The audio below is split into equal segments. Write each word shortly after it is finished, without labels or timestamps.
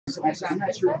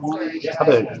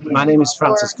Hello, my name is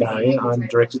Francis Gurry. I'm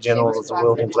Director General of the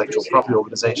World Intellectual Property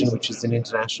Organization, which is an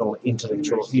international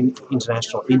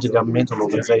intergovernmental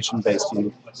organization based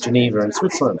in Geneva in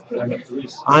Switzerland.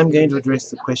 I'm going to address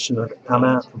the question of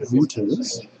Alain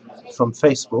Wouters from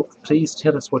Facebook. Please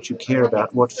tell us what you care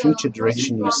about, what future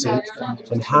direction you seek,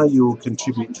 and how you will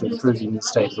contribute to improving the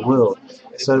state of the world.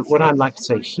 So what I'd like to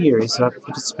say here is that I've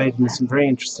participated in some very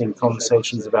interesting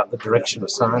conversations about the direction of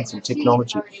science and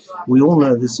technology. We all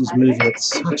know this is moving at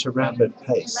such a rapid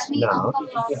pace now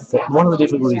that one of the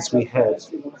difficulties we have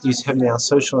is having our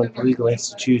social and political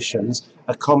institutions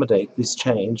accommodate this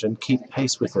change and keep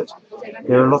pace with it.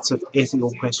 There are lots of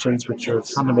ethical questions which are of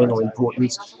fundamental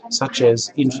importance, such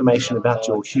as information about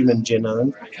your human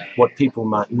genome, what people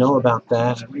might know about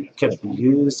that, can it be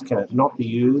used, can it not be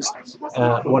used,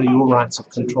 what are your rights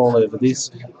of control over this,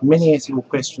 many ethical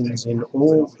questions in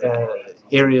all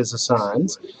areas of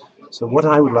science. So what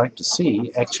I would like to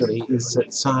see actually is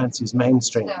that science is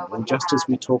mainstream, and just as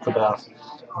we talk about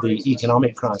the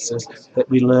economic crisis, that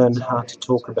we learn how to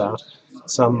talk about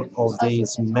some of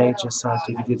these major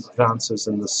scientific advances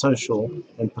and the social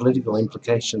and political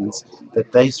implications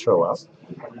that they throw up,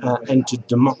 and to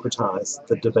democratize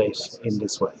the debate in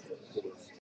this way.